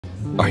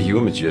Are you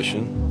a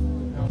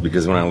magician?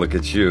 Because when I look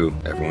at you,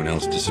 everyone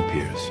else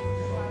disappears.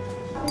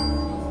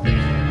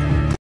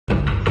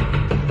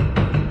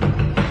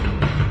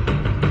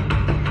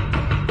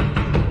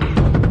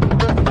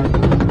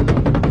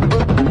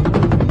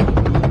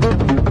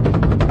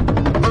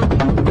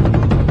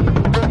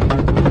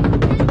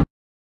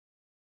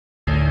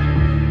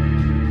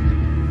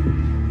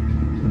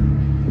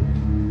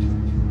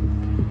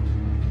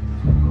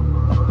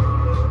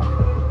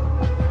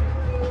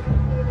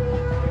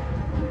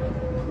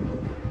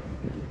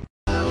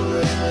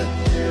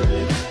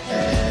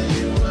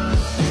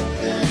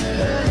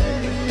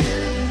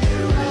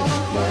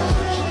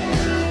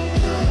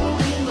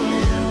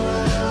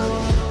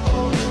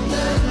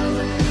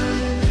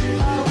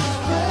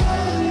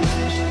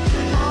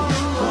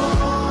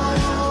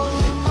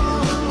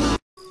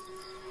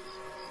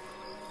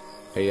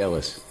 Hey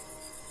Ellis,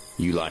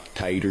 you like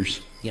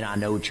taters? You know, I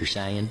know what you're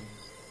saying.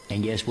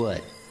 And guess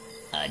what?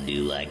 I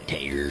do like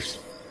taters.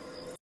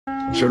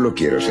 Solo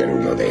quiero ser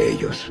uno de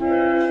ellos.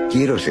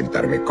 Quiero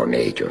sentarme con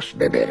ellos,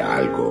 beber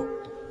algo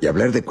y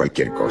hablar de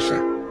cualquier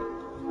cosa.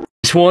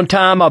 This one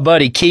time, my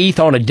buddy Keith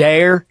on a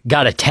dare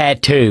got a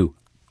tattoo.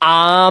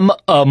 I'm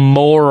a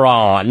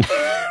moron.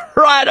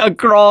 Right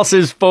across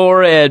his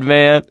forehead,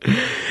 man.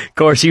 Of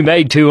course, he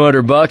made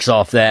 $200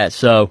 off that,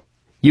 so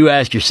you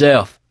ask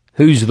yourself,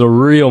 who's the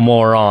real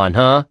moron,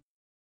 huh?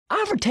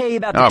 I ever tell you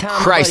about the Oh,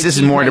 time Christ, this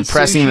is more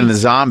depressing than the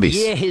zombies.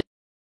 Yeah,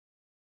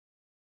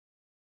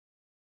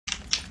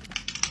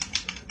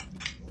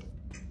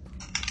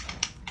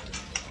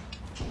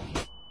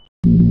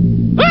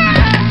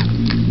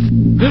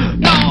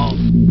 No!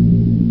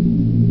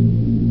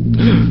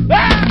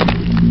 Ah!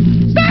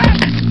 Stop!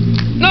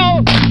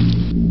 No!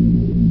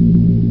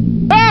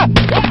 Ah!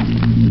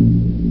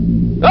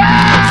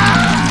 Ah!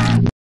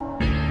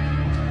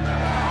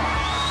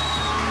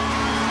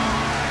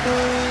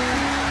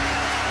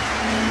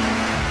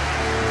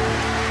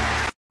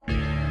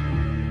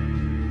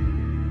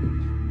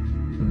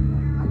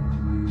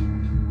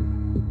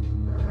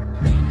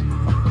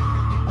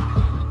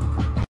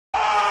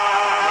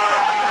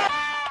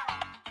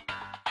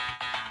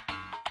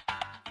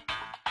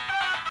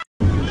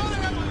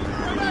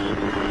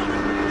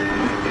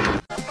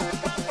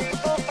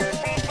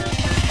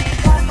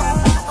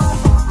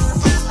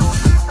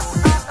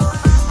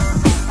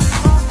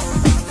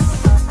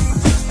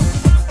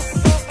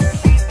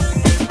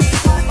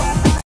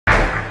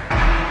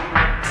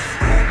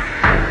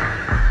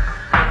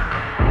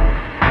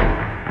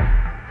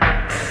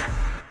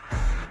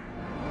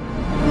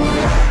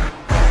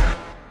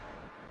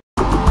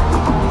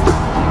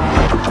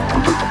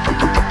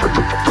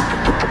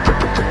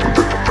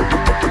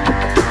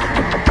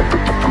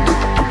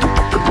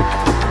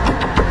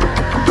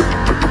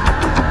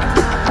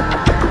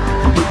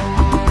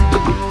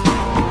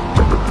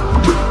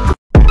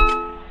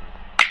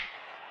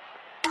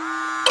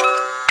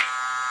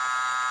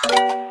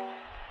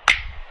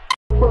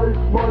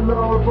 My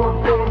love,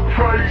 I've gone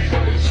crazy.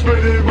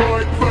 Spinning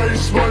right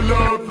face, my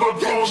love,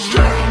 I've gone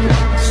straight.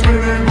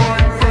 Spinning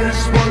right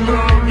face, my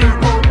love, you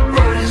won't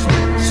face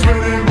me.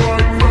 Spinning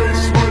right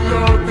face, my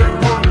love, they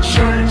won't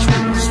change me.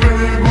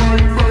 Spinning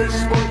right face,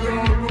 my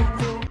love, I've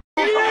gone.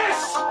 Yes!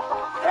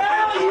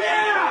 Hell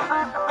yeah!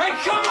 Hey,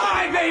 come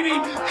on, baby!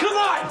 Come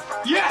on!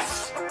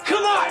 Yes!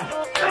 Come on!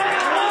 Ah!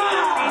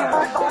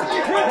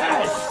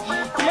 Yes!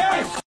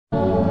 Yes!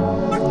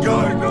 The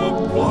kind of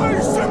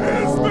places,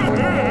 man!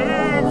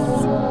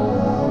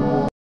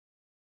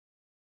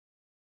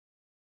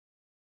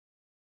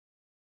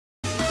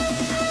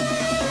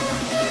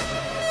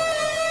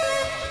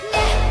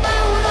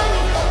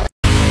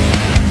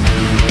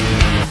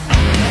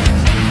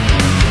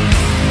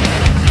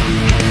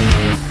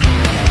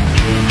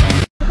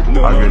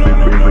 I get this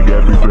basic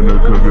every finna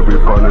cook if it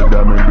fall a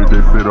diamond, bitch,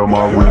 they sit on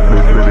my wrist,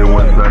 they sit in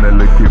one sign and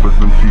let's keep us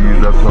some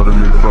cheese, I told them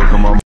this fuck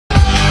on my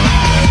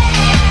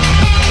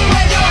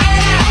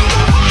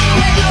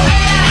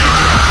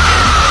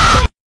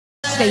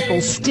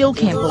Staples still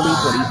can't believe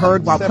what he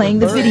heard while playing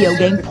the video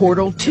game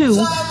Portal 2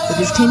 with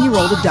his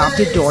 10-year-old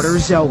adopted daughter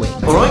Zoe.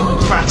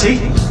 Alright, Fatty,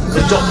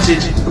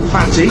 adopted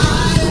Fatty,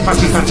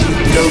 Fatty, you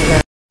can go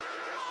there.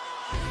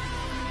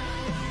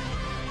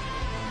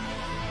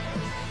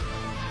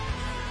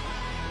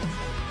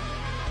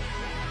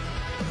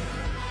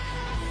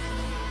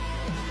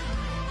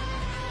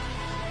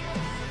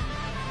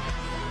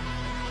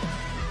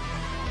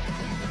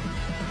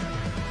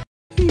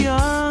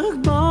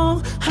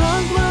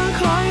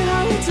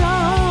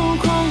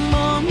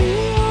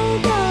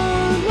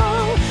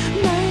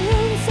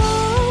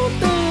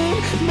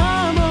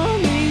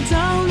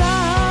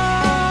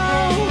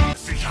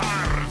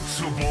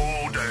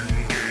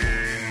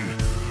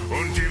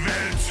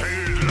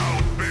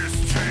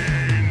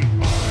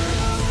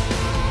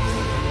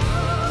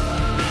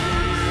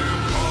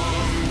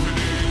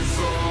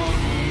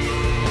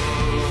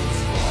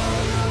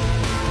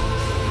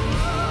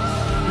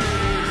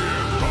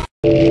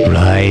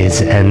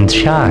 Rise and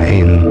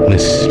shine,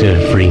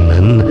 Mr.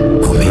 Freeman.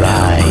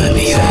 Rise and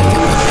shine.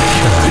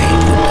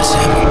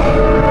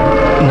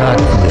 Not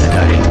that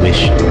I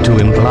wish to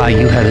imply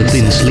you have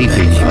been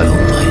sleeping on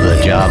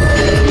the job.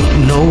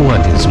 No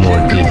one is more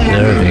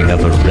deserving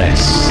of a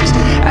rest,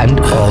 and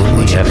all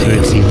the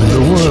effort in the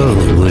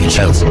world would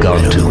have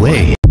gone to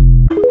waste.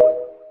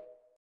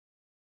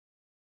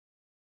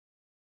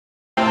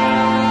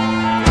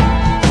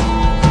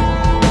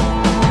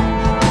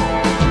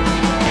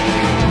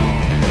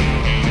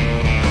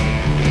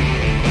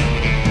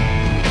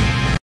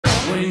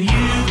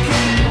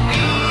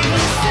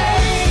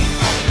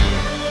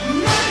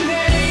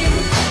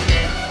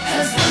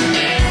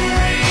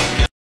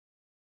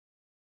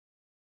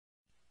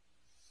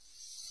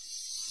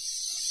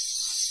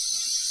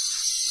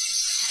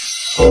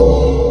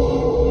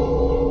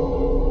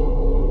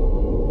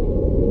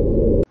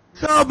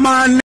 Up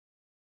my n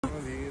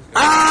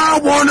I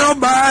wanna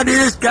buy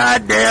this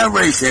goddamn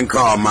racing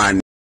car, my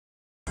n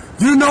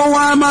You know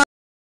why, my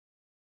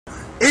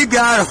it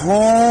got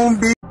home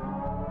Depot.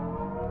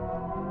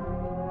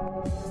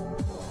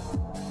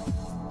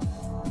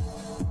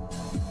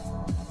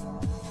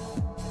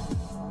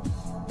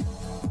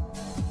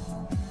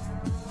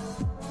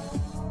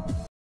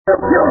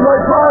 You're my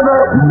father!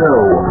 No,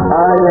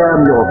 I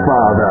am your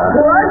father.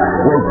 What?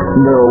 Wait,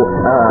 no,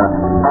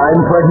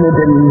 I'm pregnant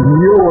and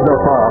you're the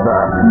father.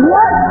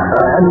 What?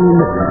 I mean,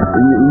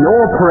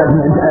 you're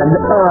pregnant and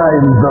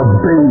I'm the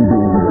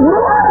baby.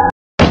 What?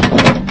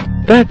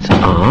 That's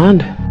odd.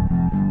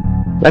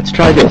 Let's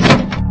try this.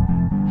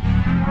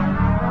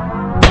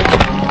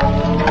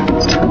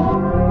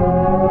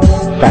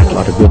 Fat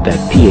lot of good that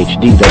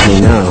PhD does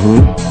me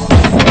now,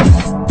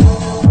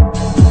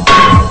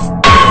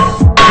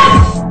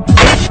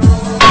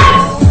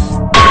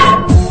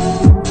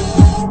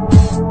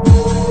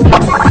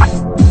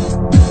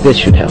 This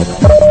should help.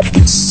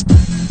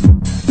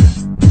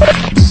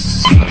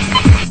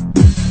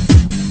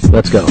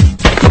 Let's go.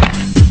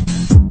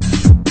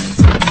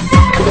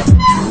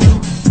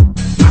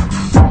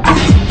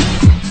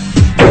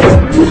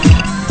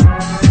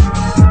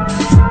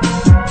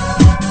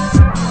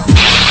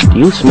 Do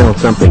you smell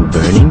something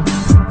burning?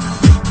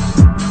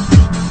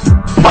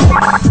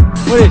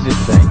 What is this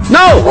thing?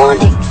 No!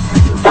 Warning.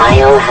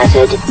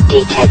 Biohazard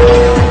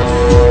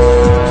detected.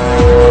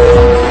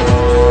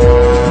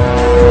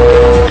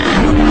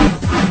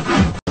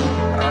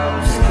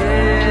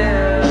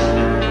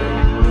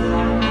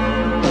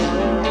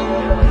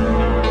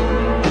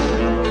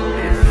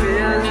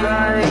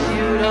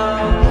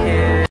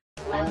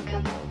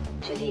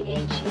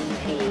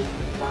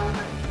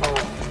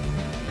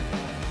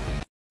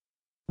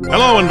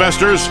 Hello,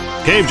 investors.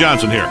 Cave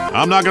Johnson here.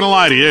 I'm not gonna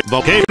lie to you.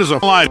 The cave is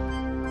a lie.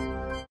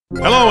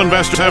 Hello,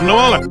 investors. Have no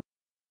other.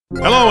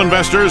 Hello,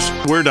 investors.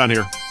 We're done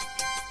here.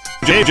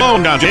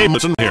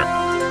 Jameson here.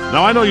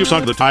 Now, I know you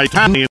sunk the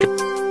Titanic,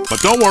 but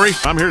don't worry.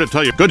 I'm here to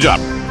tell you. Good job.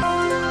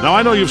 Now,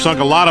 I know you've sunk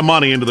a lot of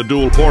money into the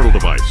dual portal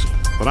device,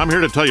 but I'm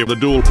here to tell you the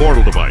dual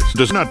portal device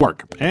does not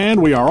work,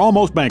 and we are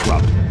almost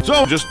bankrupt.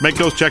 So, just make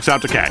those checks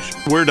out to cash.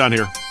 We're done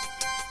here.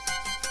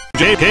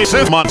 J.K.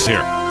 6 months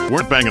here.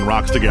 We're banging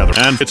rocks together,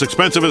 and it's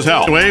expensive as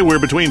hell. Anyway, we're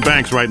between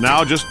banks right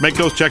now. Just make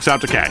those checks out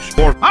to cash,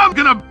 or I'm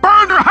gonna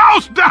burn your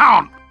house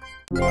down!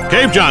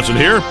 Cave Johnson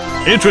here,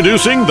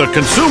 introducing the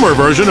consumer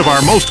version of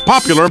our most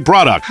popular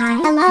product. Hi,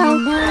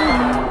 hello.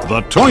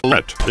 The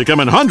toilet. They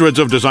come in hundreds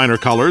of designer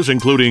colors,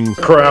 including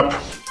Crap.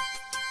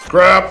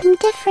 Crap.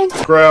 Different.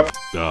 Crap.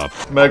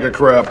 Mega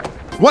crap.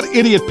 What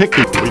idiot picked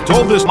it? We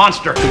told this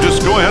monster to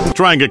just go ahead and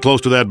try and get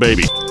close to that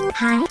baby.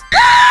 Hi.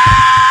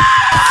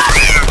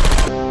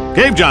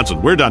 Cave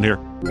Johnson, we're done here.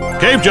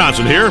 Cave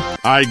Johnson here.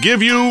 I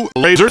give you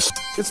lasers.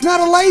 It's not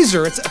a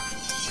laser. It's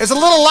a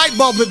little light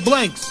bulb that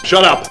blinks.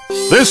 Shut up.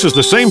 This is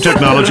the same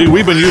technology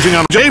we've been using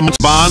on James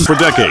Bond for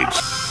decades.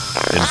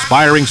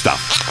 Inspiring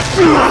stuff.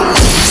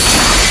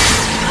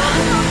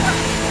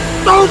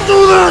 Don't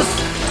do this!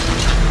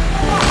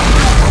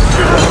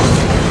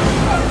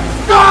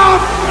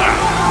 Stop!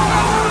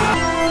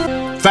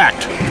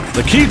 Fact.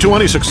 The key to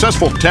any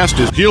successful test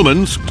is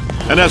humans,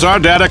 and as our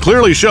data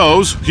clearly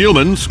shows,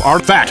 humans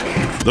are fat.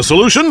 The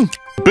solution?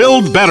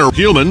 Build better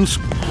humans.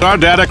 Our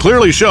data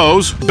clearly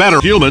shows better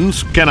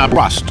humans cannot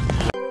rust.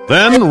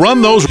 Then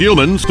run those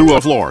humans through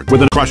a floor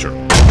with a crusher.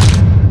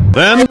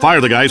 Then fire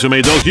the guys who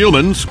made those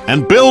humans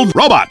and build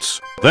robots.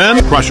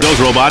 Then crush those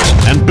robots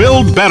and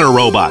build better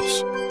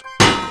robots.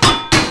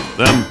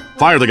 Then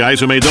fire the guys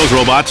who made those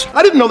robots.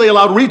 I didn't know they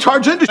allowed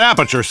retards into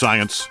Aperture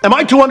science. Am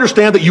I to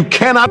understand that you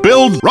cannot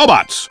Build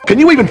robots. Can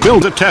you even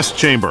Build a test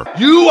chamber.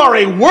 You are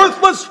a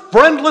worthless,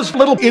 friendless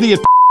little Idiot.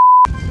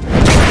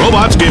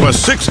 Robots gave us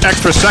 6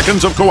 extra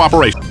seconds of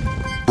cooperation.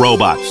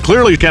 Robots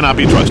clearly cannot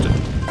be trusted.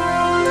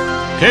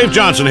 Cave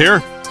Johnson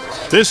here.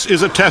 This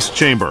is a test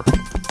chamber.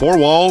 4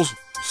 walls,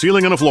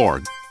 ceiling, and a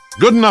floor.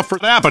 Good enough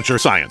for aperture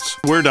science.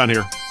 We're done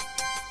here.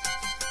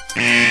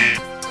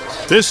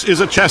 This is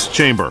a test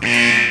chamber.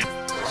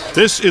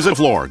 This is a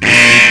floor.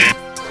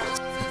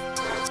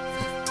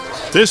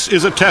 This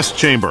is a test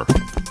chamber.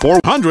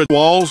 400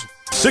 walls,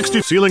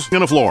 60 ceilings,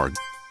 and a floor.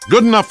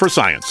 Good enough for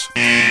science.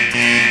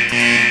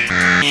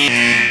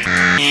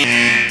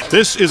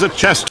 This is a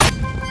chest.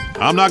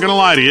 I'm not gonna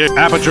lie to you.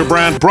 Aperture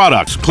brand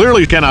products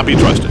clearly cannot be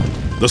trusted.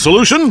 The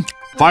solution?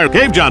 Fire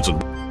Cave Johnson.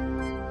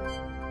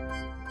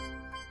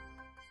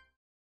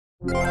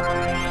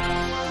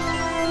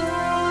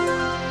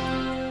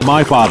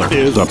 My father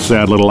is a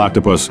sad little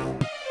octopus.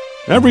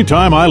 Every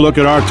time I look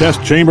at our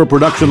test chamber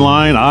production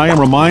line, I am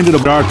reminded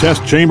of our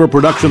test chamber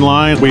production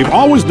line. We've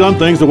always done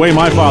things the way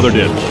my father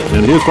did.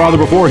 And his father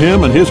before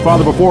him, and his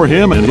father before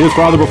him, and his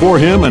father before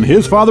him, and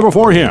his father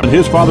before him, and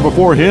his father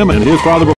before him, and his father before